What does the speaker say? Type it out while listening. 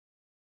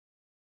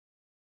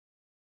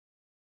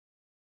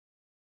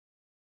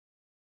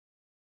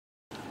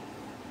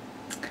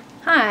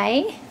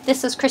Hi,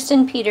 this is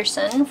Kristen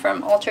Peterson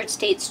from Altered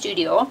State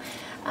Studio.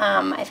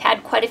 I've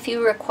had quite a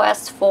few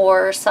requests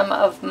for some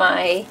of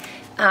my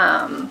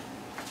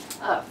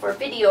for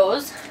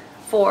videos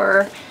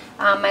for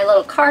my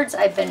little cards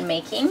I've been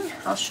making.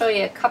 I'll show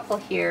you a couple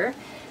here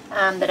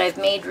that I've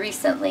made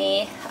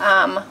recently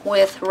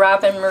with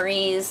Robin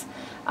Marie's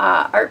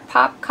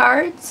Artpop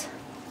cards.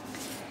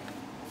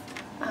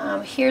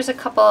 Here's a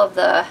couple of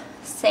the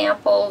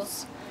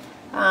samples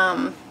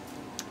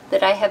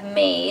that I have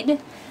made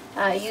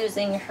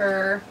using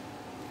her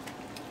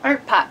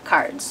Artpop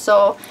cards.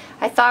 So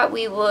I thought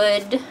we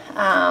would,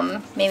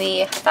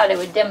 I thought I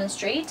would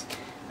demonstrate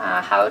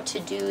how to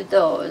do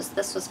those.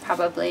 This was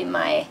probably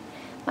my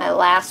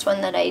last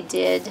one that I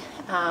did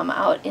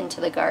out into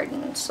the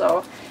garden.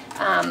 So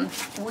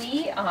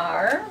we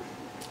are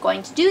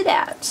going to do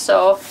that.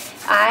 So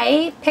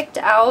I picked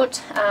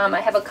out, I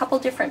have a couple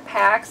different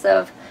packs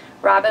of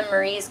Robin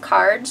Marie's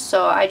cards,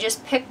 so I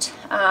just picked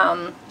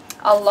a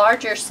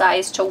larger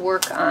size to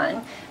work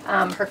on.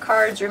 Her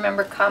cards,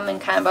 remember, come in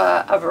kind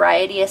of a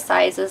variety of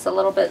sizes, a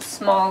little bit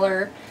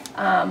smaller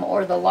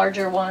or the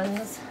larger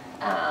ones.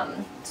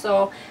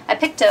 So I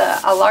picked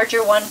a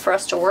larger one for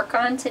us to work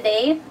on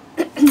today.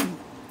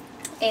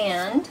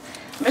 And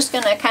I'm just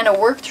going to kind of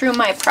work through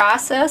my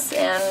process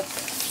and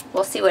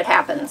we'll see what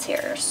happens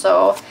here.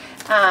 So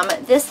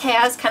this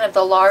has kind of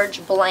the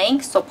large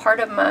blank, so part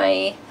of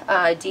my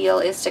deal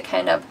is to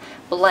kind of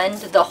blend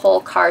the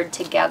whole card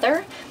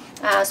together.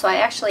 So I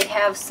actually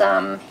have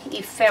some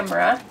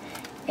ephemera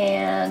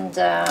and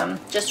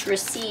just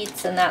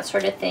receipts and that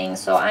sort of thing.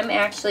 So I'm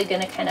actually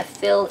going to kind of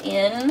fill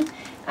in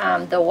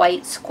the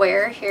white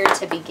square here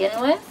to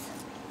begin with.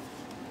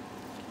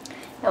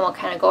 And we'll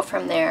kind of go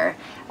from there.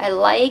 I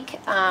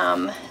like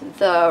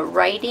the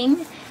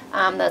writing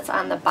that's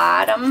on the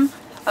bottom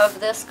of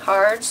this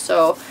card,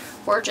 so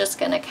we're just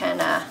going to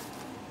kind of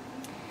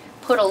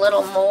put a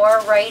little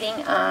more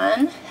writing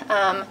on.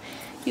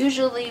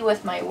 Usually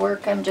with my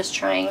work I'm just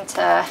trying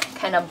to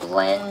kind of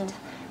blend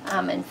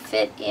and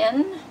fit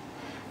in.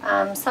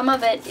 Some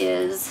of it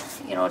is,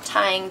 you know,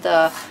 tying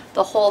the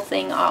whole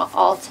thing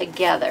all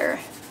together.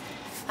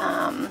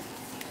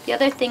 The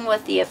other thing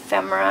with the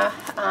ephemera,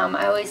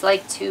 I always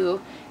like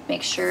to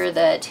make sure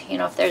that, you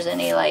know, if there's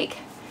any like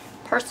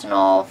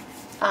personal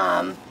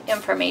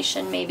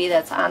information maybe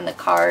that's on the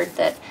card,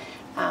 that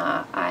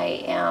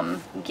I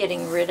am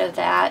getting rid of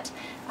that.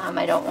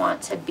 I don't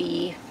want to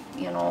be,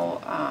 you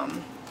know,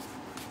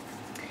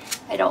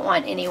 I don't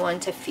want anyone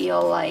to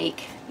feel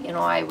like, you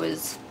know, I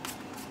was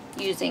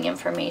using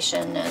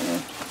information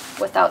and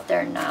without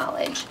their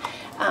knowledge.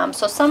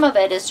 So some of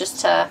it is just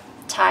to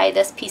tie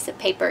this piece of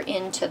paper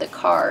into the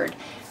card.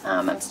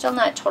 I'm still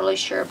not totally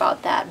sure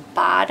about that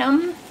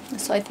bottom,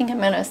 so I think I'm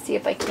going to see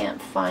if I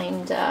can't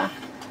find a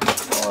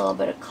little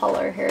bit of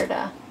color here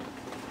to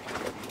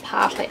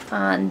pop it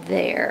on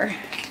there.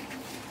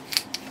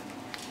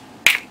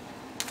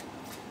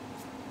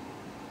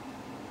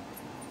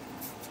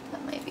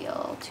 That might be a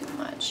little too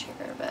much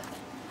here, but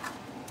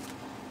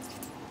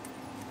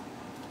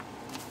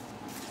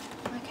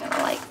I kind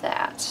of like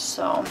that.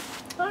 So,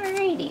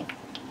 alrighty.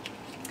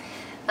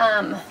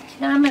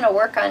 Now I'm going to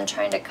work on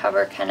trying to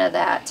cover kind of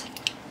that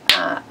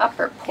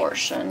upper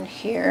portion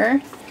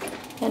here.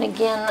 And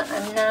again,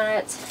 I'm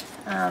not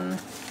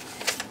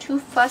too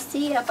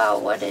fussy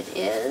about what it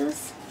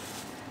is,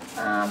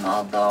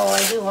 although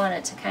I do want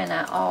it to kind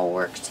of all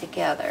work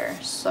together.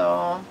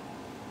 So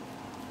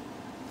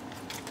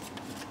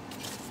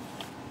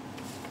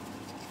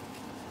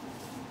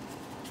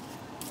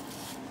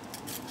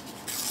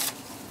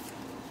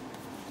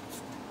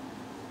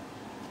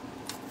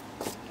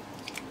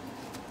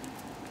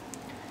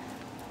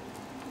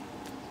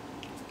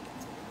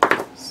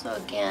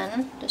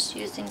again, just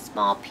using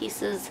small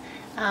pieces.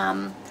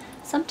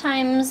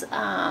 Sometimes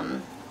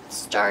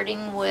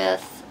starting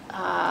with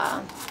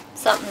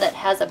something that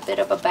has a bit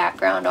of a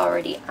background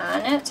already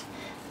on it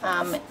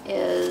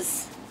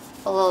is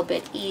a little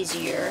bit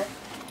easier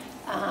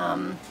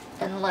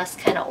and less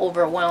kind of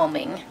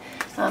overwhelming.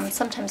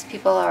 Sometimes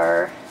people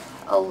are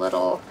a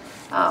little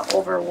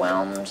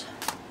overwhelmed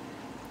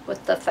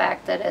with the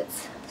fact that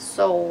it's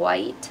so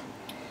white.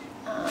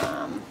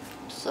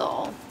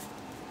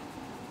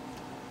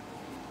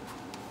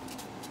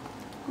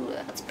 Ooh,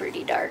 that's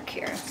pretty dark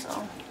here,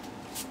 so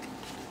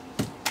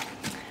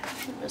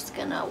I'm just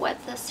going to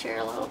wet this here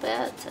a little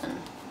bit and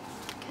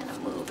kind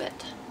of move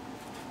it.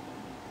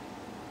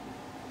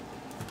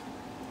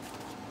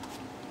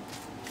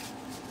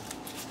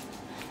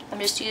 I'm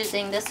just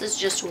using, this is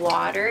just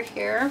water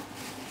here.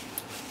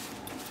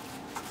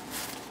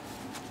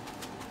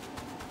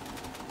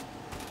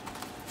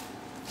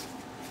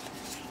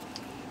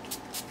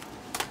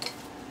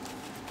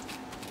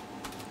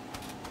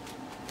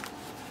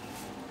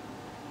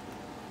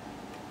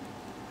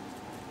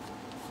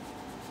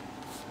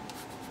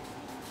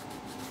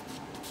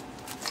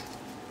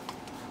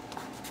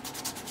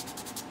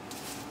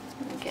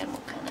 Again,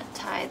 we'll kind of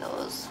tie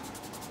those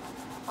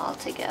all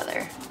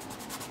together.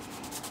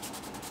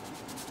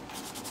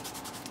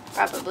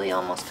 Probably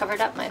almost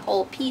covered up my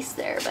whole piece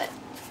there, but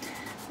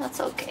that's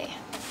okay.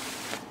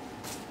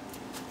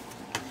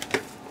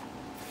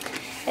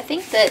 I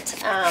think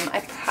that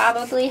I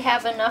probably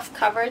have enough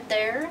covered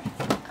there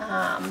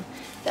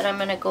that I'm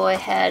going to go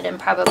ahead and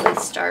probably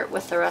start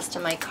with the rest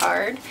of my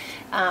card.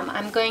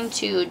 I'm going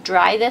to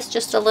dry this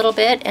just a little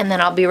bit, and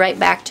then I'll be right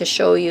back to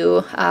show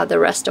you the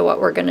rest of what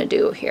we're going to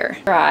do here.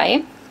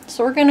 Dry.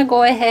 So we're going to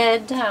go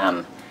ahead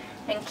and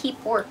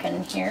keep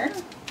working here.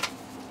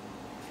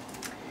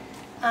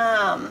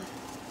 I'm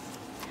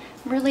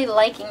really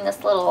liking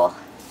this little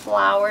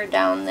flower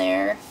down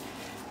there.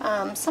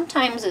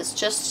 Sometimes it's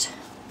just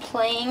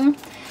plain.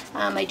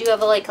 I do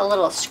have like a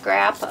little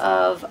scrap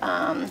of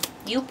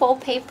Yupo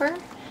paper.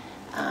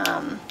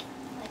 I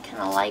kind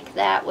of like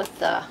that with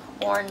the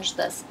orange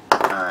that's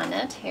on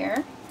it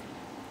here.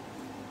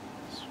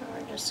 So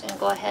we're just going to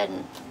go ahead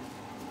and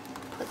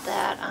put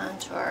that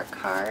onto our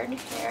card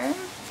here.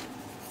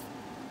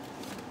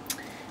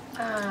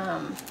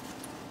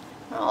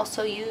 I'll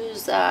also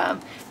use,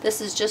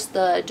 this is just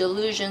the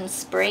Delusion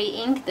spray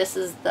ink. This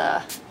is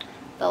the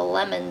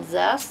lemon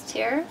zest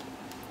here.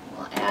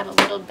 We'll add a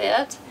little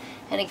bit.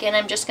 And again,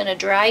 I'm just going to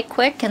dry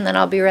quick and then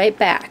I'll be right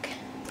back.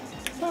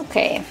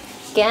 Okay,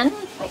 again,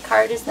 my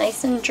card is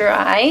nice and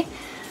dry.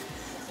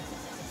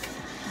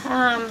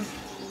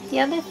 The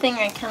other thing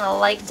I kind of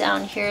like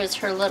down here is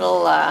her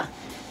little,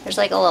 there's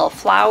like a little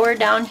flower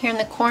down here in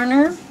the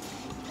corner.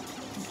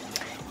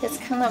 It's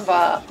kind of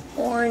a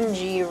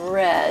orangey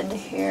red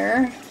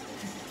here.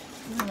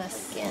 I'm gonna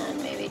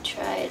again maybe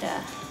try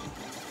to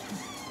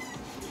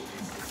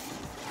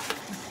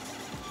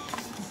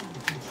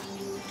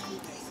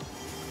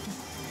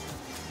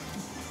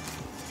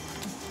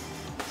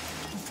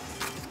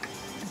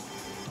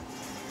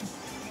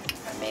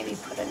maybe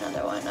put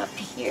another one up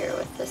here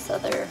with this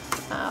other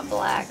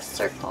black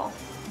circle.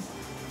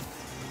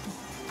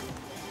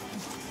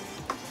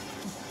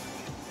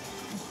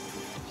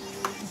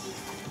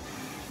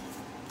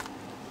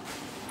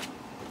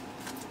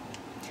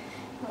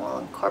 We'll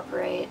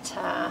incorporate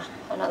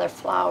another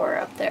flower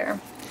up there.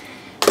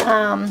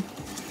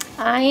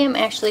 I am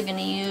actually going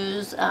to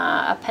use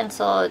a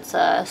pencil.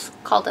 It's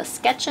called a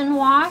Sketch and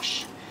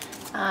Wash.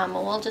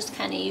 We'll just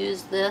kind of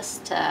use this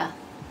to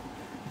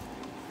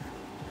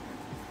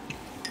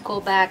go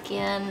back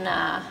in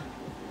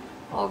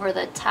over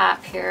the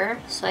top here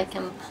so I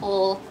can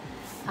pull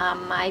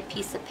my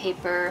piece of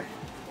paper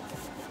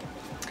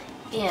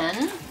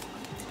in.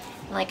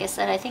 Like I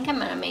said, I think I'm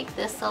going to make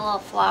this a little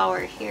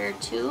flower here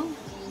too.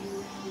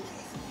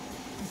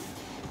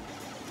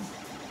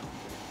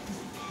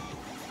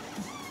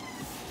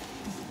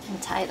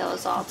 And tie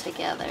those all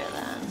together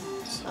then.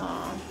 So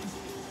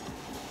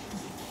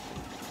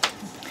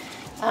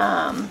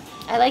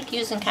I like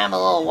using kind of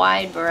a little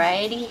wide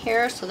variety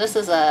here. So this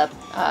is a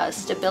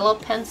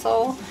Stabilo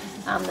pencil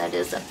that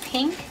is a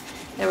pink.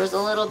 There was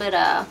a little bit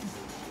of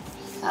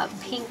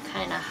pink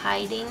kind of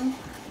hiding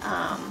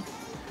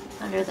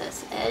under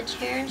this edge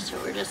here, so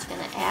we're just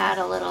going to add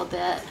a little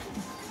bit.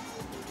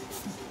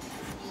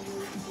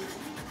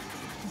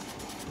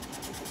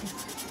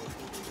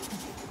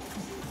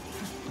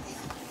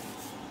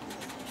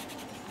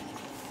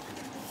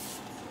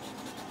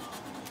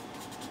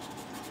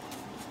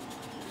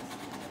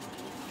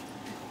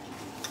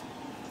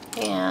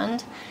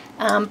 And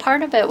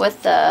part of it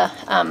with the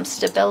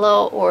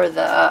Stabilo or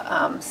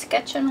the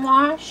Sketch and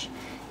Wash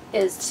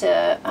is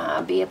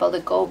to be able to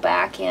go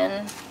back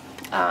in.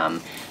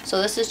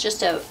 So this is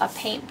just a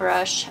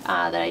paintbrush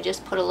that I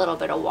just put a little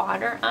bit of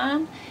water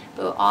on.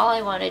 But all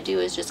I want to do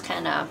is just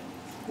kind of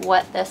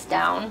wet this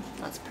down.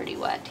 That's pretty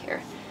wet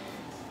here.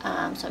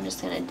 So I'm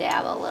just going to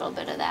dab a little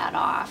bit of that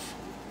off.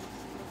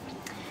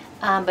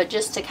 But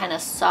just to kind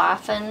of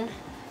soften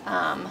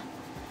my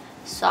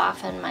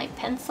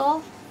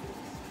pencil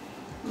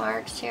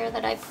marks here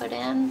that I put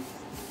in.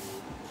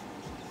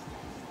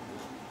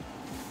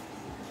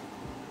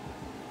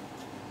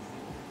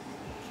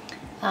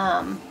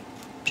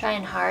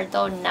 Trying hard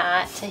though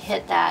not to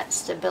hit that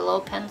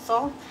Stabilo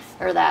pencil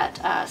or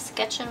that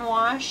Sketch and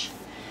Wash.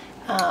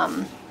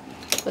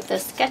 With the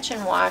Sketch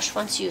and Wash,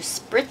 once you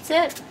spritz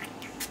it,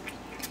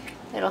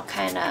 it'll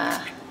kind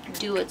of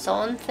do its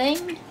own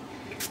thing.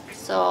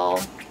 So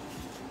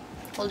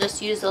we'll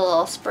just use a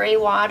little spray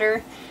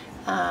water.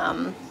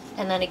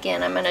 And then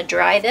again, I'm going to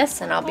dry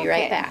this and I'll be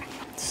right back.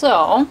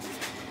 So,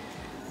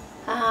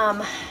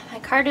 my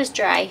card is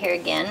dry here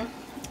again.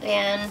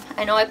 And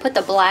I know I put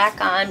the black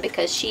on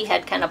because she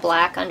had kind of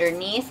black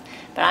underneath,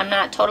 but I'm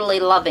not totally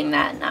loving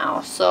that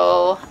now.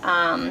 So,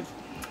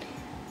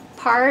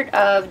 part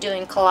of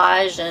doing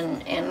collage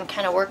and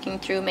kind of working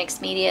through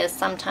mixed media is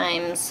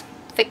sometimes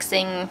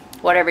fixing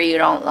whatever you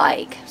don't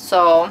like.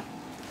 So,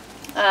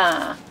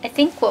 I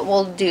think what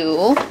we'll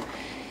do,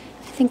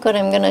 I think what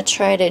I'm going to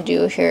try to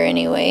do here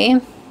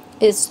anyway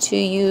is to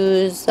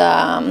use,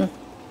 I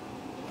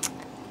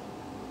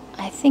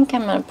think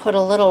I'm going to put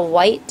a little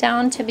white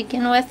down to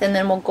begin with, and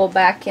then we'll go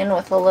back in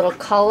with a little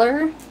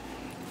color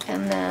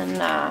and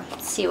then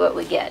see what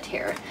we get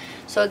here.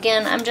 So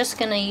again, I'm just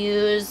going to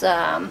use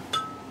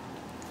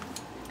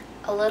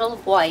a little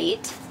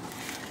white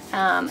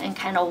and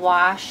kind of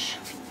wash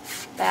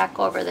back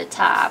over the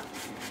top.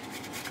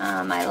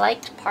 I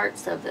liked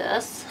parts of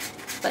this,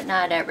 but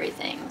not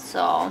everything.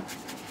 So,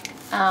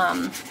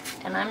 and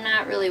I'm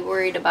not really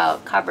worried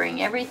about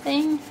covering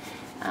everything.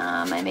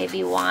 I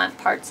maybe want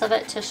parts of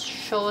it to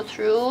show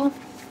through.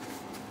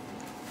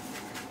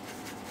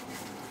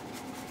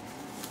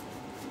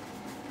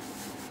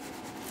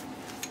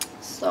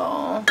 So,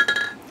 I'm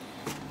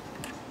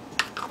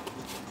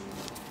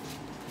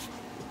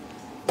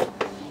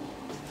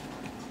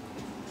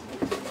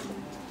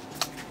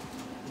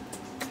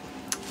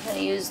going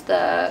to use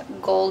the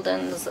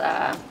Golden's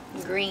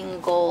green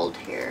gold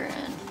here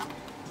and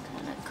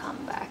kind of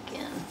come back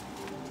in.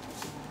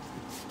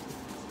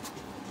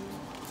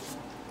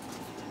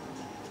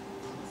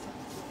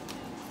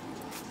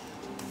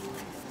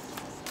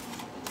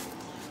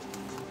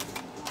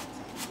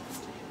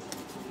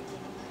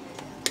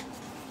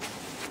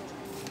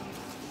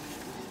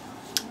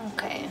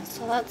 Okay,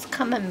 so that's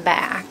coming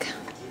back.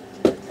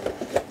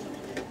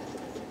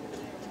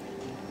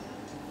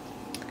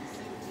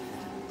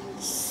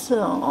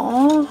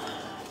 So,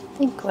 I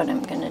think what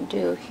I'm going to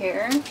do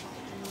here,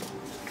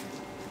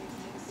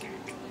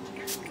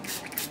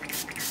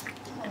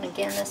 and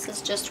again, this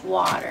is just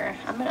water.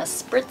 I'm going to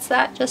spritz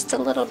that just a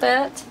little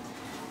bit,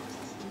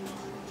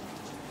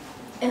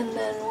 and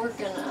then we're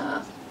going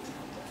to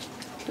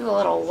do a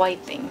little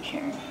wiping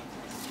here.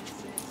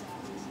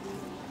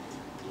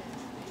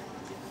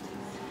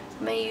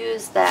 I'm going to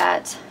use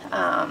that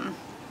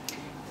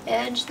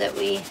edge that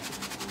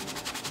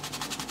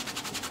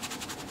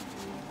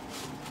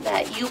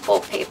that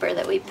Yupo paper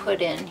that we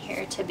put in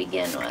here to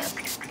begin with.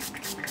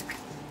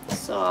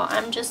 So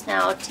I'm just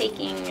now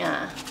taking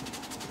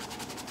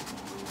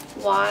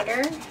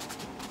water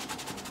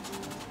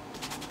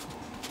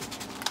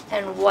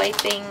and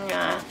wiping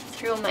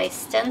through my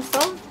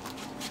stencil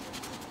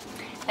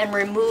and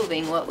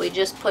removing what we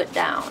just put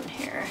down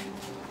here.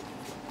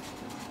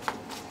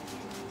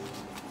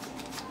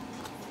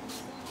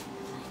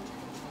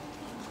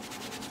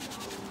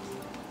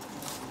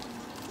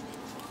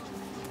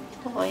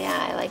 Oh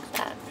yeah, I like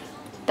that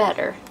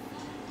better.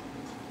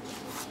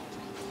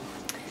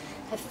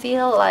 I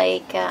feel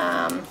like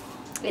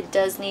it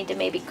does need to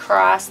maybe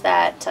cross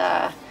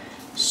that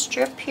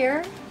strip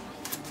here,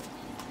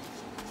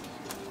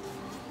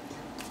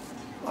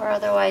 or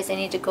otherwise I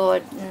need to go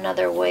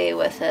another way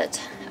with it.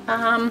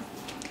 I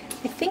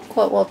think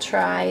what we'll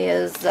try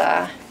is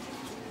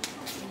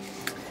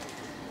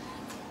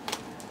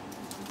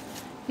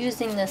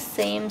using the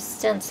same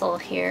stencil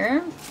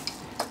here.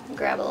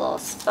 Grab a little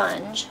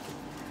sponge.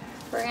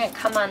 We're going to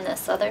come on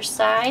this other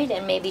side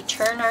and maybe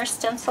turn our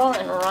stencil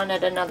and run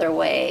it another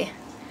way.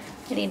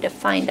 I need to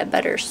find a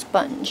better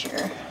sponge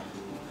here.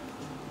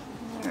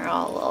 They're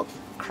all a little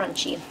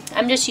crunchy.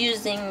 I'm just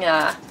using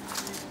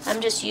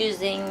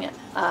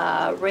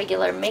a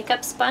regular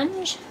makeup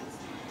sponge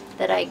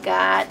that I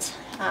got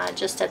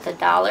just at the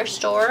dollar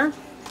store.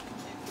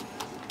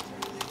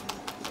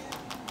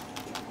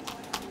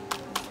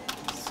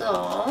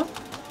 So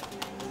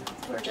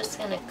we're just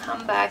going to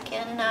come back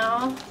in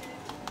now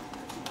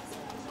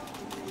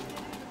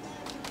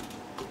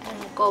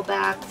and go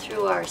back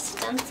through our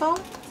stencil.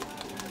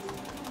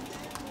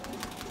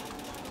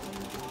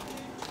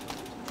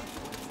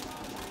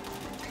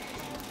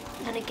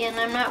 And again,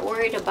 I'm not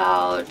worried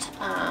about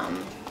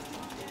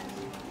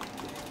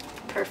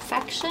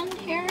perfection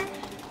here.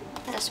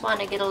 I just want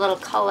to get a little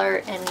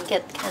color and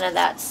get kind of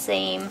that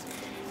same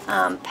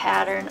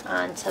pattern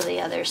onto the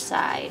other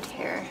side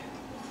here.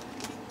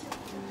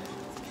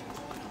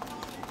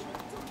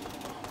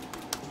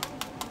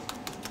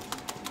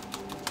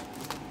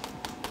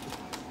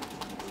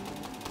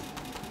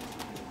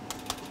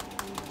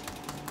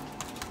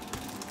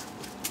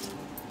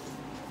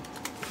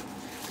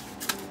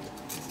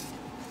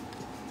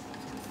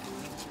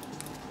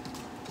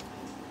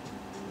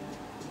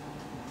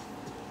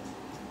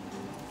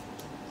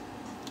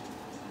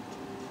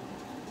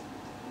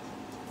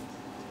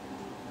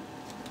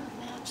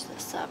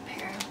 This up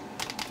here.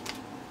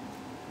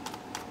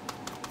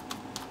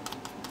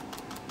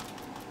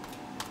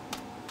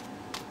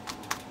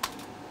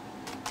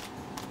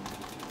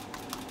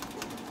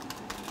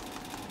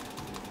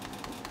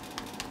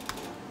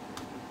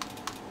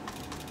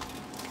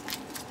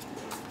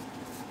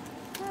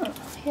 Oh,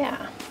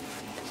 yeah,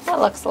 that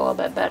looks a little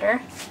bit better.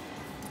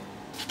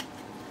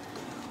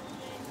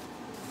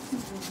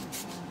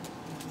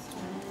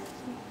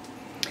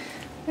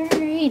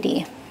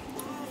 Alrighty.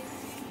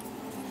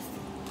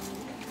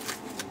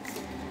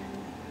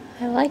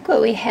 I like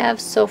what we have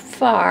so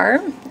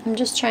far. I'm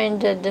just trying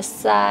to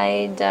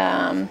decide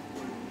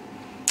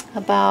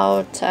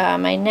about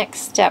my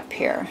next step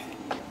here.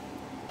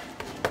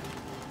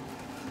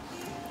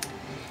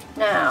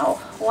 Now,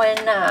 when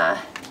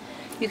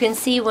you can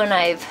see when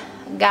I've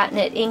gotten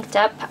it inked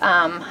up,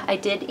 I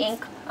did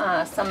ink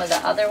some of the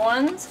other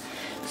ones.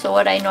 So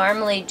what I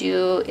normally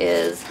do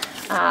is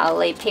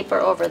lay paper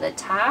over the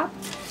top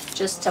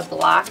just to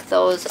block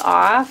those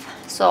off.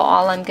 So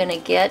all I'm going to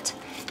get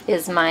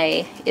is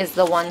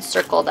the one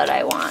circle that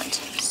I want.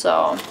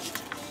 So,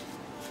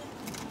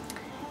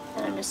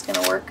 and I'm just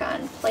going to work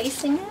on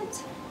placing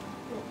it.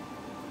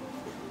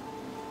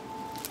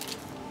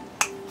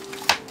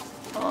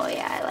 Oh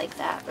yeah, I like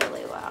that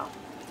really well.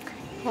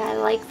 Yeah, I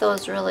like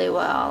those really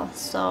well.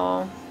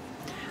 So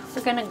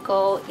we're going to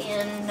go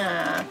in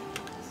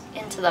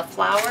into the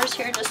flowers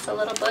here just a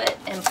little bit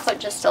and put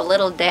just a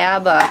little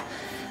dab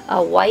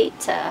of white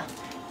to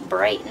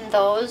brighten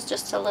those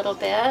just a little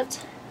bit.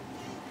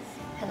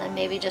 And then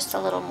maybe just a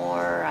little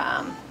more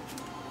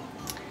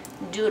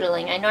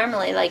doodling. I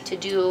normally like to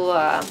do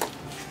a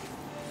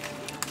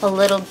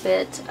little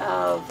bit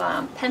of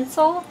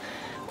pencil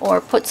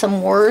or put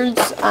some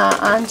words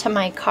onto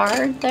my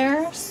card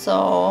there.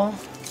 So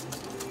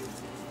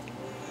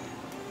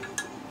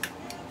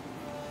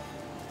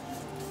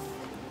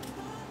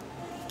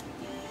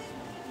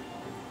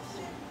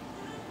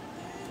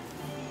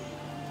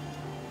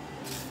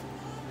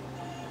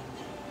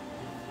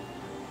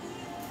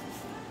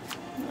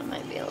that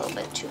might be a little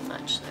bit too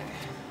much there.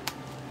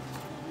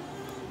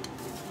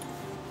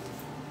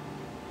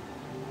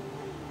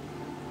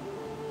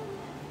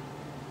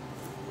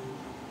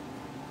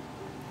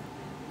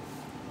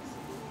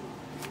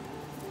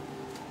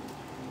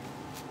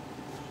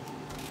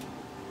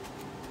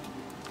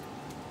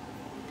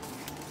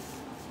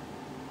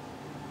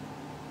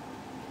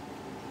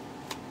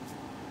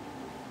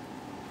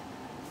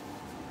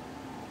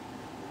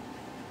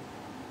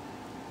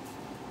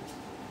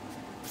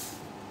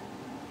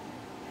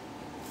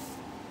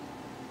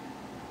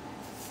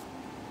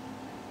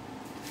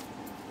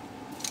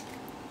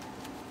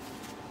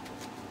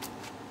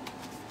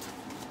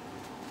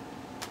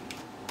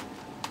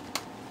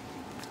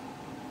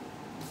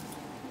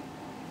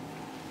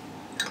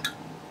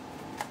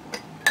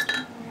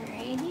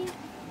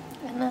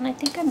 And then I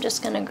think I'm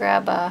just going to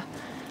grab a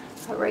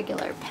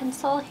regular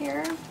pencil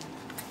here.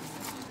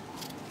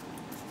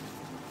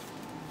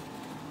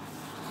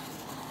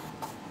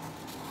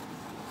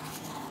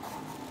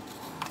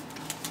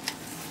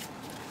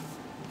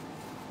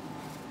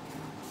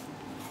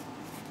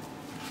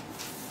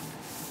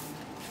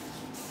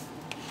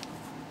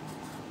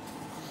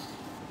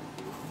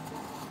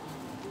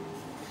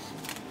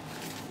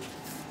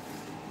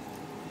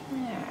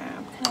 There,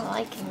 I'm kind of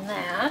liking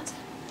that.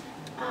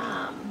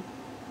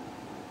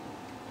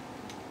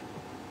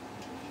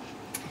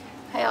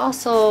 I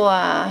also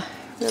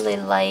really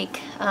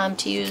like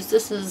to use,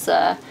 this is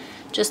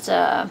just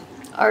a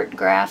art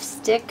graph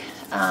stick,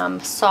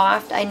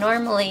 soft. I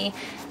normally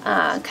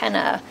kind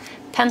of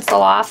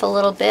pencil off a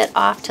little bit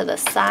off to the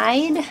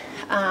side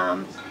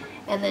and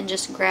then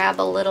just grab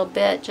a little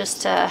bit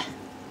just to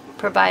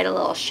provide a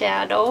little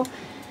shadow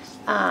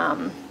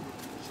and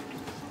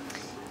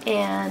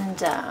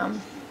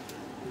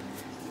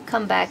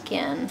come back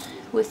in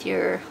with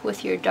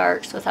your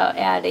darks without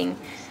adding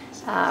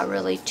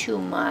really too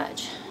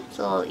much. It's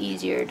a little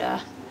easier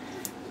to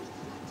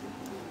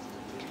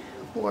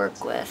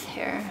work with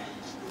here.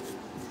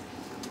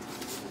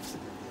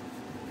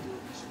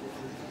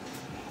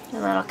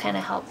 And that'll kind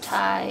of help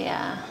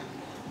tie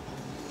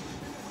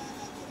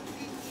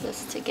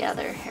this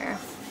together here.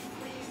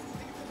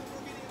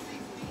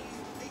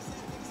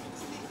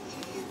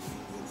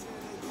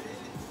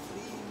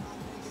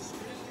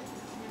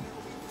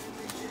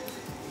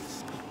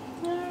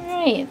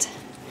 Alright.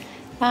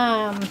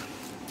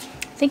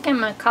 I think I'm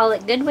going to call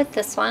it good with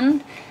this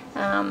one.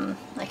 I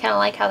kind of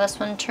like how this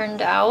one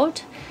turned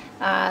out.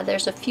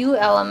 There's a few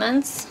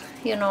elements,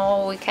 you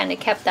know, we kind of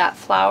kept that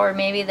flower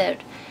maybe that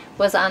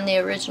was on the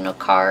original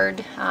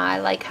card. I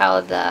like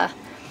how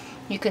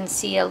you can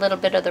see a little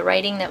bit of the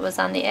writing that was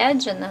on the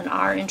edge, and then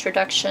our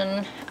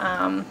introduction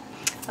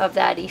of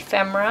that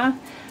ephemera,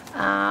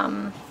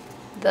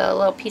 the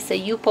little piece of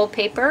Yupo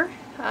paper,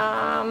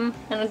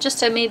 and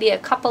just maybe a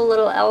couple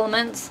little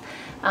elements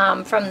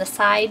from the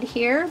side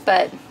here,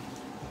 but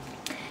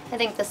I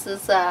think this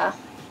is kind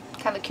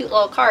of a cute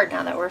little card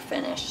now that we're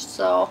finished.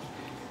 So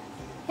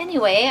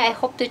anyway, I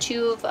hope that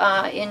you've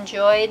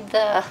enjoyed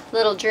the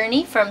little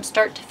journey from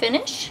start to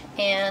finish,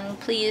 and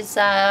please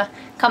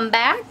come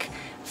back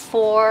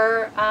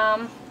for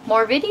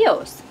more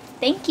videos.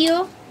 Thank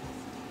you.